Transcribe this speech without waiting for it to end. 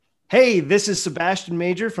Hey, this is Sebastian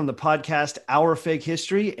Major from the podcast Our Fake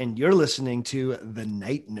History, and you're listening to The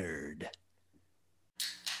Night Nerd.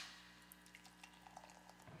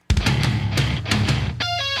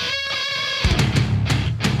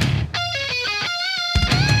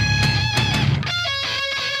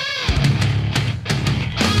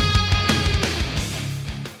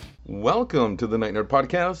 Welcome to the Night Nerd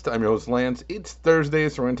Podcast. I'm your host, Lance. It's Thursday,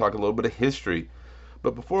 so we're going to talk a little bit of history.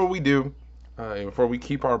 But before we do, before we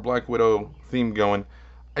keep our Black Widow theme going,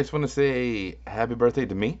 I just want to say happy birthday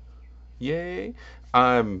to me. Yay!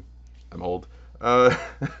 I'm old. Yeah,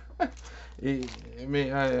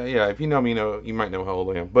 if you know me, you might know how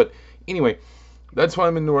old I am. But anyway, that's why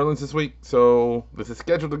I'm in New Orleans this week. So this is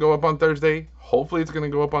scheduled to go up on Thursday. Hopefully, it's going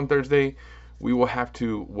to go up on Thursday. We will have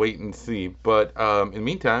to wait and see. But in the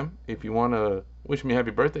meantime, if you want to wish me a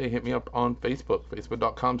happy birthday, hit me up on Facebook,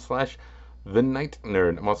 facebook.com/The Night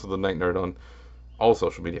Nerd. I'm also The Night Nerd on all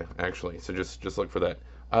social media, actually. So just look for that.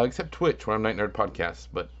 Except Twitch, where I'm Night Nerd Podcast.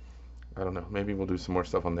 But I don't know. Maybe we'll do some more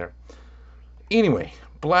stuff on there. Anyway,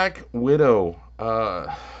 Black Widow.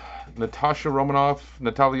 Natalia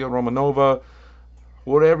Romanova,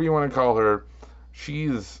 whatever you want to call her.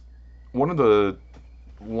 She's one of the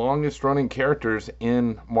longest running characters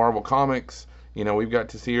in Marvel Comics. You know, we've got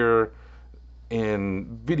to see her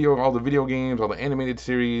in all the video games, all the animated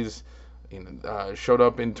series. Showed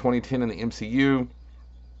up in 2010 in the MCU,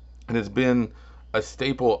 and has been a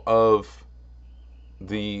staple of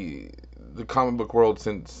the comic book world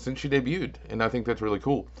since she debuted, and I think that's really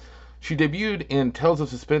cool. She debuted in Tales of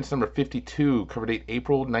Suspense number 52, cover date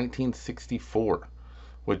April 1964,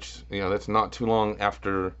 which, that's not too long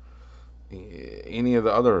after any of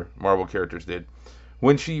the other Marvel characters did.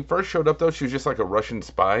 When she first showed up, though, she was just like a Russian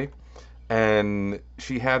spy, and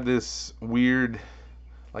she had this weird,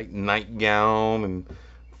 like, nightgown and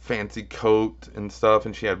fancy coat and stuff,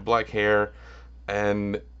 and she had black hair,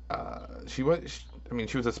 and she was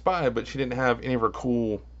a spy, but she didn't have any of her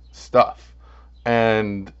cool stuff,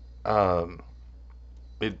 and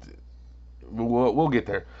we'll get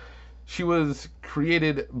there. She was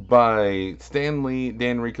created by Stan Lee,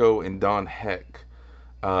 Dan Rico, and Don Heck.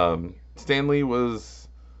 Stan Lee was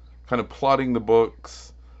kind of plotting the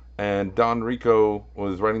books, and Don Rico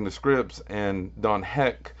was writing the scripts, and Don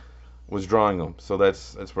Heck was drawing them. So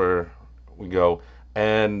that's where we go.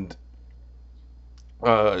 And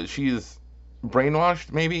she's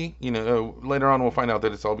brainwashed, maybe. Later on we'll find out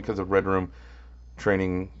that it's all because of Red Room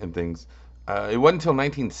training and things. It wasn't until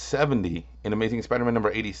 1970 in Amazing Spider-Man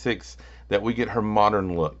number 86 that we get her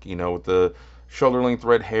modern look, with the shoulder-length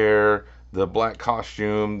red hair, the black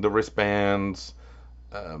costume, the wristbands,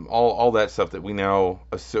 all that stuff that we now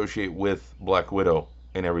associate with Black Widow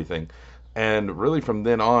and everything. And really from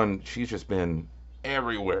then on, she's just been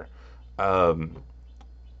everywhere.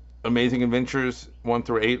 Amazing Adventures 1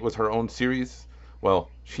 through 8 was her own series. Well,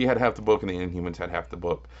 she had half the book and the Inhumans had half the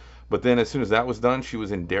book. But then as soon as that was done, she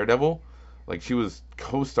was in Daredevil. Like, she was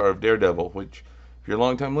co-star of Daredevil, which, if you're a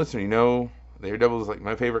long-time listener, Daredevil is like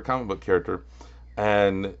my favorite comic book character.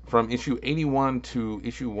 And from issue 81 to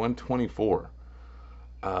issue 124,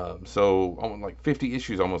 so almost like 50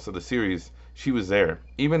 issues almost of the series, she was there.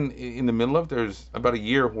 Even in the middle of, there's about a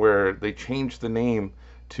year where they changed the name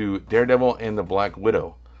to Daredevil and the Black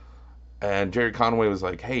Widow. And Jerry Conway was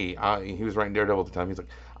like, hey, he was writing Daredevil at the time. He's like,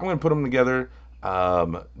 I'm going to put them together.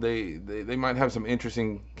 They might have some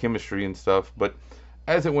interesting chemistry and stuff, but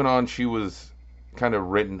as it went on, she was kind of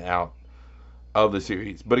written out of the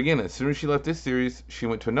series. But again, as soon as she left this series, she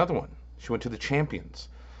went to another one. She went to the Champions,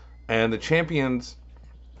 and the Champions.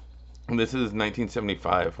 And this is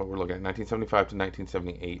 1975. What we're looking at, 1975 to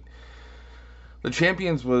 1978. The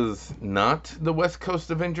Champions was not the West Coast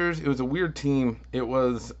Avengers. It was a weird team. It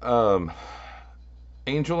was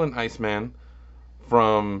Angel and Iceman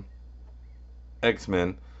from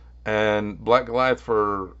X-Men, and Black Goliath he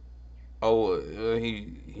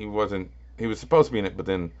was supposed to be in it, but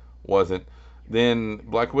then wasn't. Then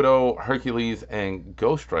Black Widow, Hercules, and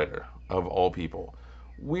Ghost Rider, of all people.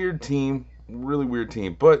 Weird team, really weird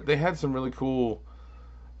team, but they had some really cool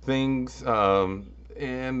things,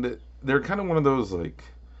 and they're kind of one of those, like,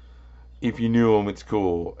 if you knew them, it's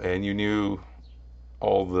cool, and you knew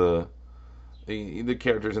all the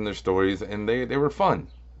characters and their stories, and they were fun.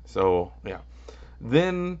 So yeah.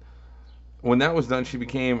 Then, when that was done, she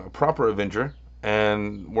became a proper Avenger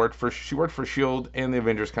and she worked for S.H.I.E.L.D. and the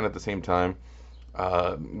Avengers kind of at the same time.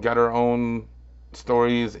 Got her own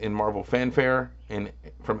stories in Marvel Fanfare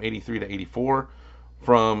from 83 to 84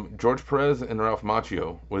 from George Perez and Ralph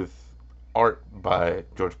Macchio with art by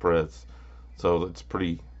George Perez. So that's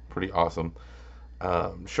pretty awesome.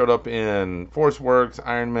 Showed up in Force Works,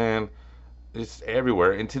 Iron Man, just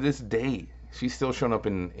everywhere. And to this day, she's still showing up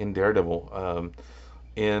in Daredevil.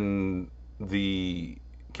 In the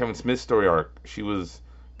Kevin Smith story arc, she was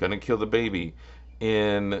gonna kill the baby.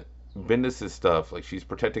 In Bendis' stuff, like she's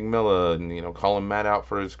protecting Milla and calling Matt out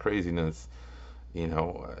for his craziness.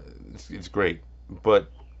 It's great.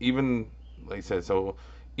 But even like I said, so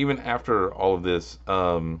even after all of this,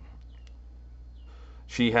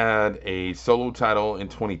 she had a solo title in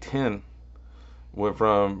 2010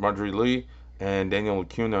 from Marjorie Lee and Daniel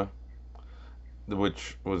Lacuna,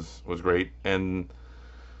 which was great. And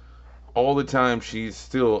all the time she's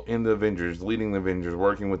still in the Avengers, leading the Avengers,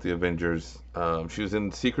 working with the Avengers. She was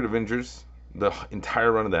in Secret Avengers, the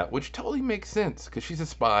entire run of that, which totally makes sense because she's a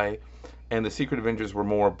spy, and the Secret Avengers were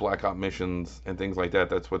more Black Op missions and things like that.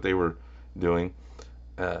 That's what they were doing.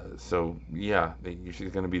 So yeah,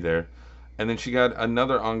 she's going to be there. And then she got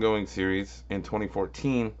another ongoing series in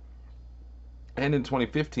 2014, and in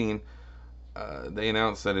 2015, they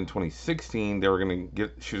announced that in 2016 she was going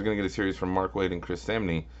to get a series from Mark Waid and Chris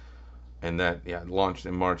Samney, and that launched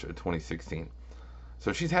in March of 2016.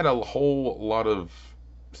 So she's had a whole lot of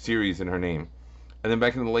series in her name. And then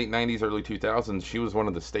back in the late 90s, early 2000s, she was one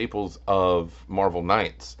of the staples of Marvel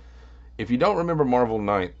Knights. If you don't remember Marvel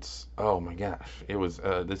Knights, oh my gosh, it was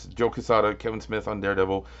this Joe Quesada, Kevin Smith on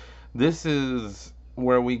Daredevil. This is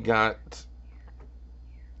where we got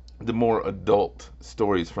the more adult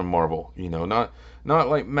stories from Marvel. Not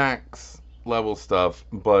like Max level stuff,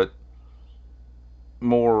 but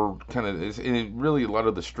more kind of really a lot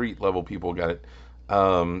of the street level people got it.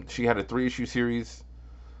 She had a 3-issue series,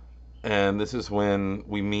 and this is when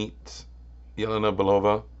we meet Yelena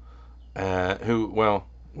Belova, who, well,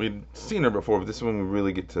 we'd seen her before, but this is when we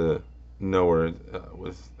really get to know her.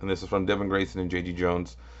 And this is from Devin Grayson and J.G.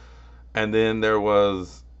 Jones. And then there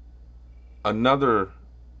was another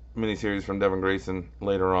miniseries from Devin Grayson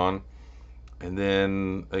later on, and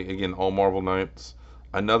then again all Marvel Knights.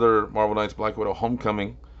 Another Marvel Knights Black Widow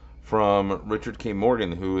Homecoming from Richard K.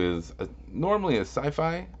 Morgan, who is normally a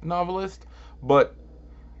sci-fi novelist, but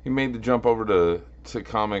he made the jump over to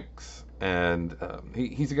comics, and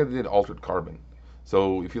he's the guy that did Altered Carbon.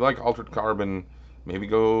 So if you like Altered Carbon, maybe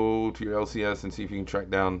go to your LCS and see if you can track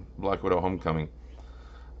down Black Widow Homecoming.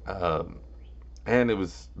 And it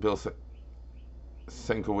was Bill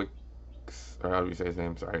Sienkiewicz, or how do you say his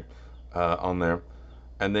name? Sorry, on there.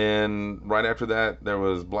 And then right after that, there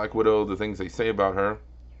was Black Widow: The Things They Say About Her,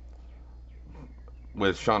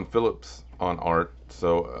 with Sean Phillips on art.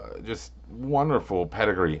 So just wonderful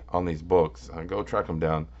pedigree on these books. Go track them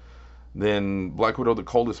down. Then Black Widow: The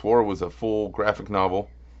Coldest War was a full graphic novel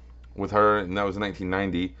with her, and that was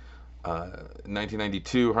 1990.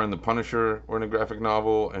 1992, her and The Punisher were in a graphic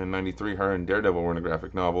novel, and 93, her and Daredevil were in a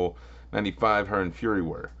graphic novel. 95, her and Fury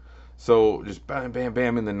were. So just bam, bam,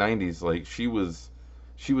 bam in the 90s, like she was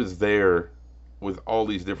there with all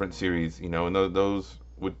these different series, and those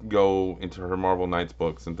would go into her Marvel Knights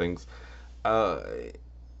books and things.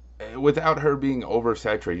 Without her being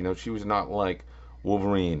oversaturated, she was not like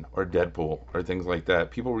Wolverine or Deadpool or things like that.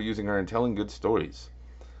 People were using her and telling good stories,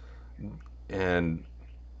 and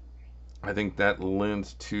I think that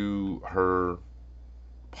lends to her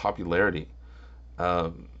popularity.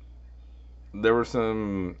 There were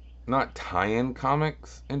some not tie-in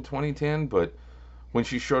comics in 2010, but when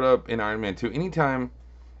she showed up in Iron Man 2, anytime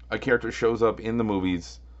a character shows up in the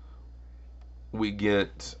movies, we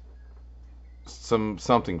get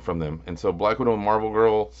something from them. And so Black Widow and Marvel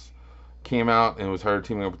Girls came out, and it was her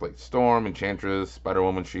teaming up with like Storm, Enchantress,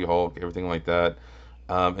 Spider-Woman, She-Hulk, everything like that.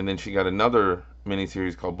 And then she got another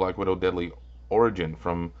miniseries called Black Widow: Deadly Origin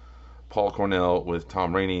from Paul Cornell with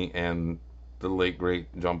Tom Rainey and the late great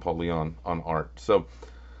John Paul Leon on art. So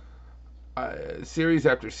series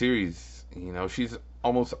after series, she's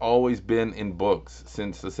almost always been in books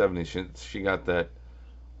since the 70s. She got that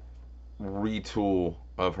retool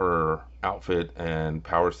of her outfit and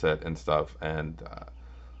power set and stuff, and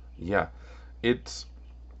yeah, it's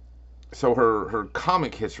so her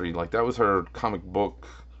comic history, like that was her comic book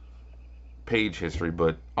page history,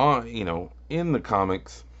 but in the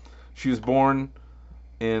comics, she was born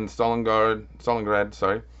in Stalingrad,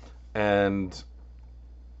 sorry, and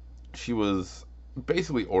she was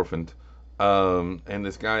basically orphaned. And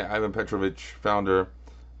this guy Ivan Petrovich found her,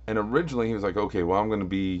 and originally he was like, okay, well, I'm going to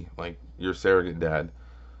be like your surrogate dad,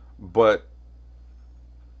 but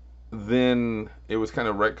then it was kind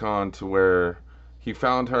of retconned to where he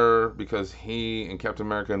found her because he and Captain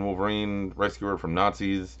America and Wolverine rescue her from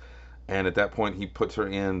Nazis, and at that point he puts her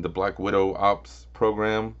in the Black Widow Ops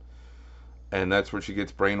program, and that's where she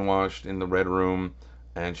gets brainwashed in the Red Room,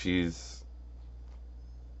 and she's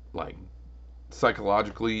like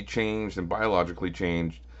psychologically changed and biologically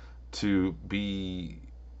changed to be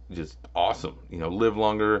just awesome. Live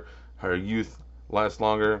longer, her youth lasts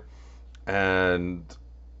longer, and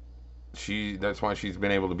that's why she's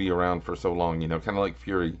been able to be around for so long. Kind of like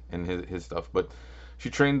Fury and his stuff. But she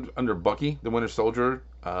trained under Bucky, the Winter Soldier.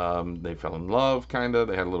 They fell in love, kind of.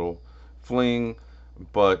 They had a little fling,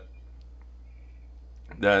 but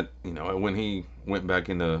that when he went back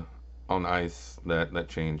into on ice, that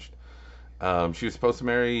changed. She was supposed to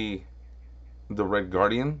marry the Red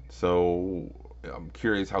Guardian, so I'm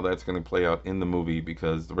curious how that's going to play out in the movie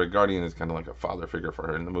because the Red Guardian is kind of like a father figure for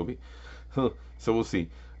her in the movie. So we'll see.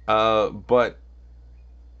 But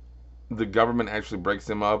the government actually breaks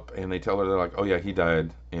him up and they tell her, they're like, oh yeah, he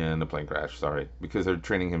died in the plane crash, sorry, because they're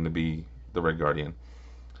training him to be the Red Guardian.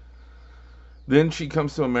 Then she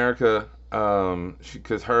comes to America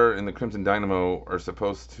because her and the Crimson Dynamo are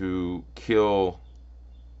supposed to kill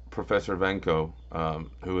Professor Vanko,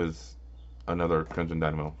 who is another Crimson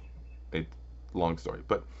Dynamo. A long story.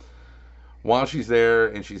 But while she's there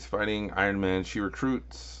and she's fighting Iron Man, she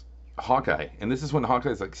recruits Hawkeye. And this is when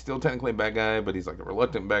Hawkeye's like still technically a bad guy, but he's like a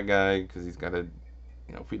reluctant bad guy because he's got to,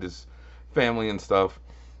 feed his family and stuff.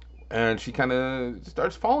 And she kind of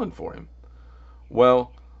starts falling for him.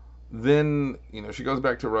 Well, then, she goes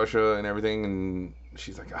back to Russia and everything, and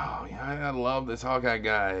she's like, oh, yeah, I love this Hawkeye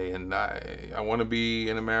guy, and I want to be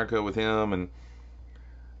in America with him. And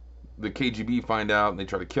the KGB find out, and they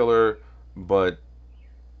try to kill her, but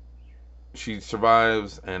she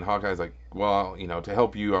survives, and Hawkeye's like, well, to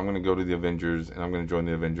help you, I'm going to go to the Avengers, and I'm going to join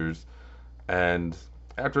the Avengers. And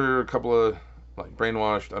after a couple of, like,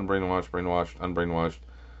 brainwashed, unbrainwashed,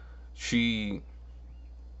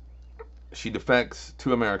 she defects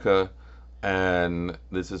to America, and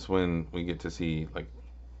this is when we get to see like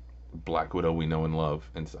Black Widow we know and love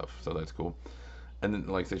and stuff. So that's cool. And then,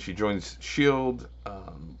 like I said, she joins Shield,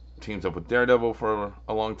 teams up with Daredevil for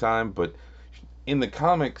a long time. But in the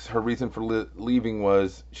comics, her reason for leaving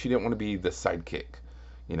was she didn't want to be the sidekick.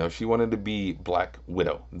 She wanted to be Black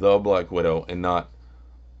Widow, the Black Widow, and not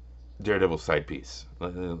Daredevil's side piece.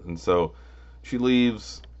 And so she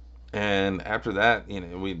leaves. And after that,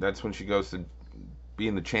 that's when she goes to be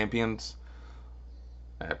in the Champions.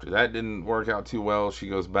 After that didn't work out too well, she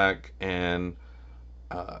goes back and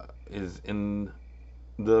is in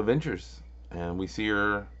the Avengers, and we see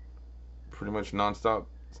her pretty much nonstop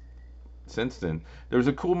since then. There was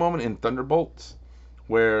a cool moment in Thunderbolts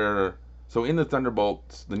where, so in the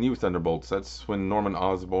Thunderbolts, the new Thunderbolts, that's when Norman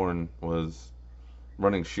Osborn was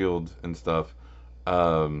running Shield and stuff.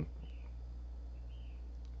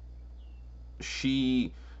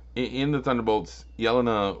 She in the Thunderbolts,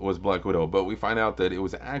 Yelena was Black Widow, but we find out that it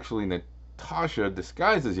was actually Natasha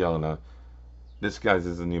disguised as Yelena, disguised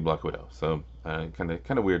as the new Black Widow. So kind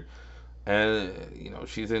of weird. And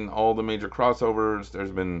she's in all the major crossovers.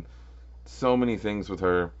 There's been so many things with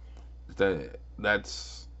her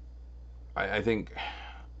that's I think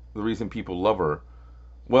the reason people love her.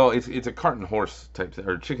 Well, it's a cart and horse type thing,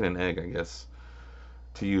 or chicken and egg, I guess,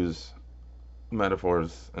 to use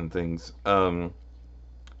metaphors and things.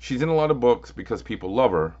 She's in a lot of books because people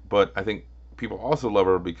love her, but I think people also love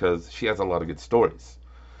her because she has a lot of good stories.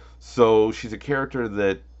 So she's a character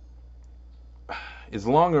that is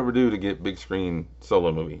long overdue to get big screen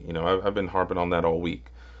solo movie. I've been harping on that all week.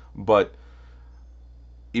 But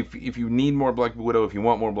if you need more Black Widow, if you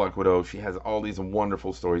want more Black Widow, she has all these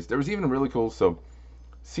wonderful stories. There was even a really cool, so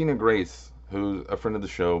Cena Grace, who's a friend of the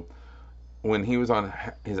show, when he was on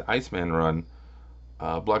his Iceman run,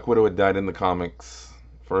 Black Widow had died in the comics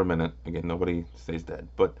for a minute. Again, nobody stays dead.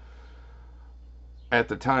 But at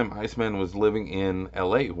the time, Iceman was living in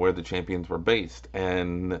LA where the Champions were based.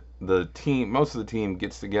 And most of the team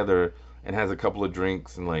gets together and has a couple of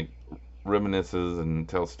drinks and like reminisces and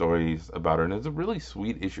tells stories about her. And it's a really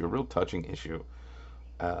sweet issue, a real touching issue.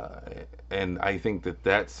 And I think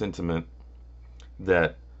that sentiment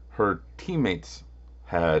that her teammates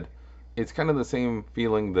had, it's kind of the same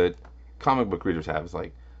feeling that comic book readers have. It's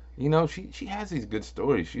like, she has these good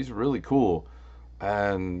stories. She's really cool.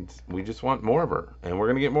 And we just want more of her. And we're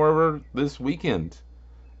going to get more of her this weekend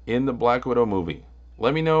in the Black Widow movie.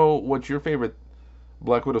 Let me know what your favorite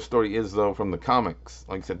Black Widow story is, though, from the comics.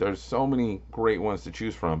 Like I said, there's so many great ones to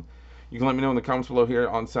choose from. You can let me know in the comments below here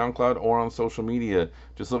on SoundCloud or on social media.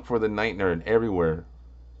 Just look for The Night Nerd everywhere.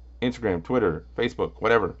 Instagram, Twitter, Facebook,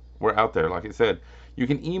 whatever. We're out there. Like I said, you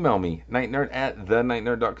can email me,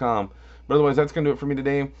 nightnerd@thenightnerd.com. But otherwise, that's going to do it for me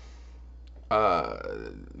today.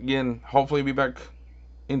 Again, hopefully I'll be back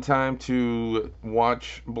in time to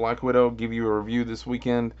watch Black Widow, give you a review this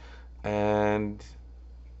weekend. And,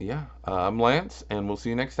 Yeah, I'm Lance, and we'll see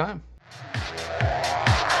you next time.